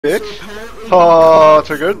bitch. apparently Oh,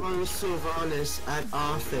 triggered. Sylvanas at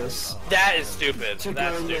Arthas. That is stupid. To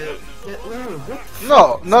That's go stupid.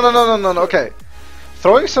 No. Okay.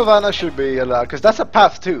 Throwing Sylvana should be allowed, because that's a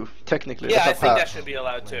path too, technically. Yeah, I that's a think that path. should be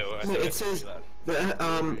allowed too. I think It says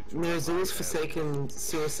there's always forsaken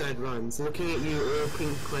suicide runs. Looking at you, all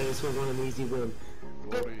pink players will want an easy win.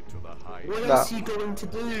 But what else are you going to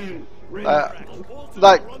do?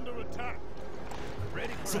 Like,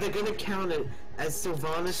 So they're gonna count it as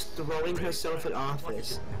Sylvanas throwing herself at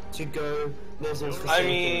Arthas to go. I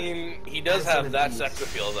mean, he does have that sex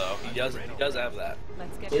appeal, though. He does have that.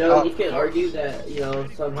 You know, you can argue that, you know,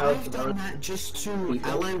 somehow. I've done that just to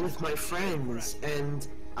ally with my friends, and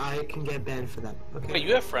I can get banned for that. Okay. Wait,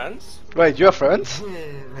 you have friends? wait, you have friends? Yeah,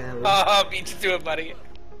 really. Oh, beat you to it, buddy.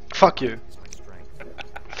 Fuck you.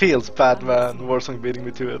 Feels bad, man. Warsong beating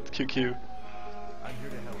me to it. QQ.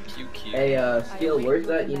 QQ. Hey, Skill, where's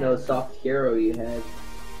that, you know, soft hero you had?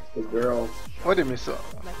 The girl. What do you mean so?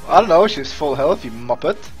 I don't know, she's full health, you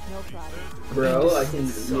muppet. Bro, I can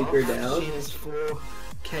nuke her down. She has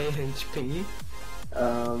 4k HP.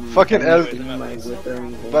 Fucking L. My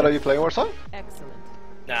withering hand. But are you playing Warsong? Excellent.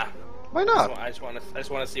 Nah. Why not? I just want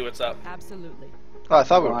to see what's up. Absolutely. Oh, I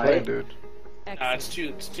thought we were Why? playing, dude.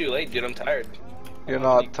 Excellent. It's too late, dude. I'm tired. You're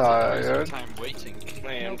not tired.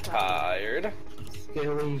 I am tired. Yeah,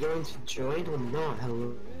 are you going to join or not?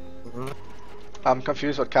 Hello. I'm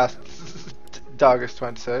confused what Cast Dog is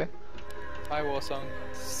trying to say. Hi, Warsong.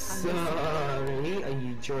 Sorry, are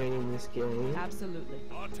you joining this game? Absolutely.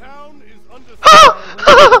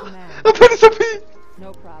 Abendis OP!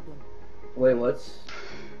 No problem. Wait, what's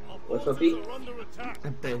up, Pete?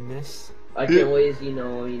 Abendis. I can't wait, you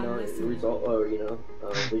know, result, or, you know,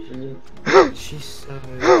 vision you. She's so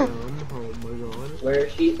dumb. Oh my god. Where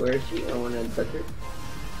is she? Where is she? I wanna touch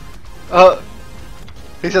her.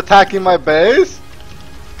 He's attacking my base?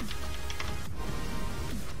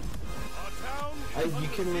 You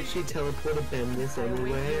can literally teleport Abendis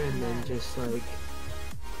anywhere and then just like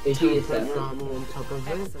Is she teleport your assassin? army on top of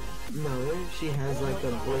it. Excellent. No, she has like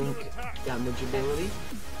a blink damage ability.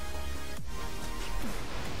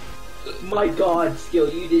 My god, Skill,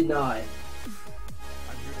 you did not.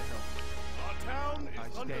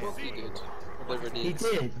 He did. Whatever it He is.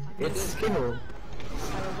 did. It's skill.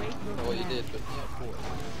 Know what you did, but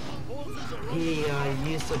He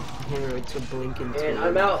used a hero to blink into And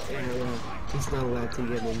I'm out. area he's not allowed to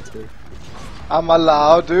get into. I'm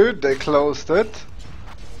allowed, dude. They closed it.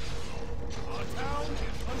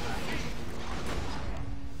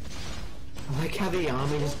 I like how the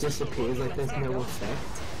army just disappears, like there's no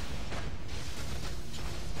effect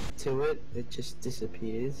to it. It just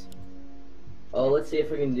disappears. Oh, let's see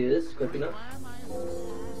if we can do this quick enough.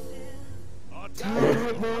 3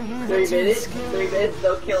 minutes, 3 minutes,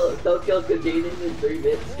 don't kill Kajaden in 3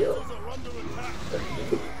 minutes, Skill. I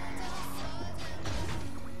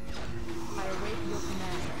await your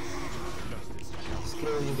command.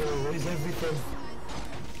 Skill, you're gonna lose everything.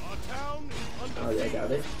 Oh, yeah, I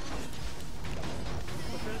got it.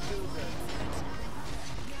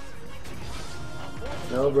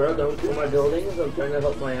 No, bro, don't kill my buildings. I'm trying to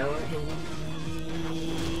help my ally.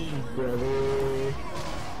 Brother.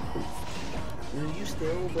 You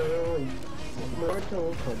still, bro?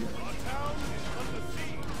 Mortal Kombat.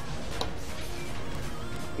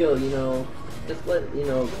 Skill, you know, just let, you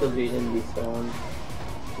know, Kajaden be spawned.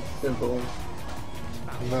 It's simple.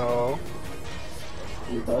 No.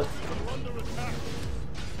 You bust.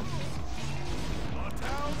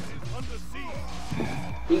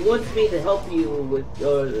 He wants me to help you with,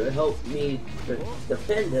 help me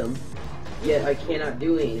defend him, yet I cannot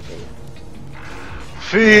do anything.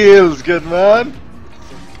 Feels good, man.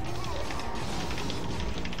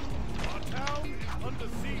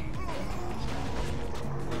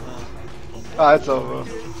 Ah, it's over.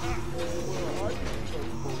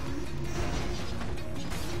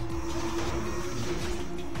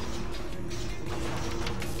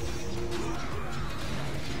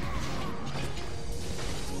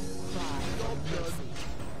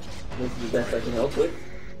 This is the best I can help with.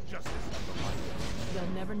 They'll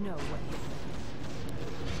never know what hit them.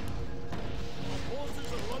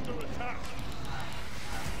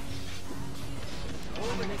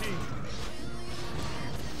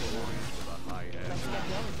 Let's get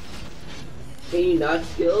going. Can you not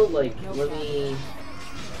Skill? Like, let me...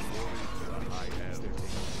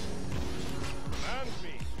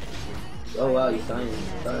 Oh wow, you signed it.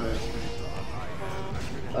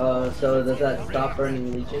 So does that stop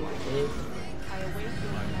burning Legion? I await your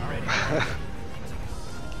command.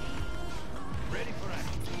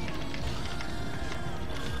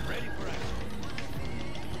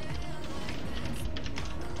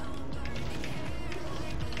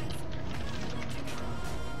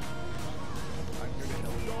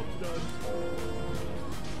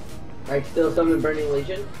 I still summon Burning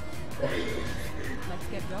Legion. Let's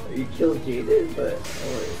get going. You killed Jaden, but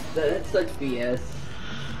that's such BS.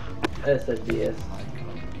 That's such BS.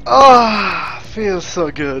 Ah, feels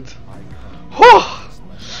so good. Whew!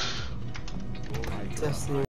 Destiny.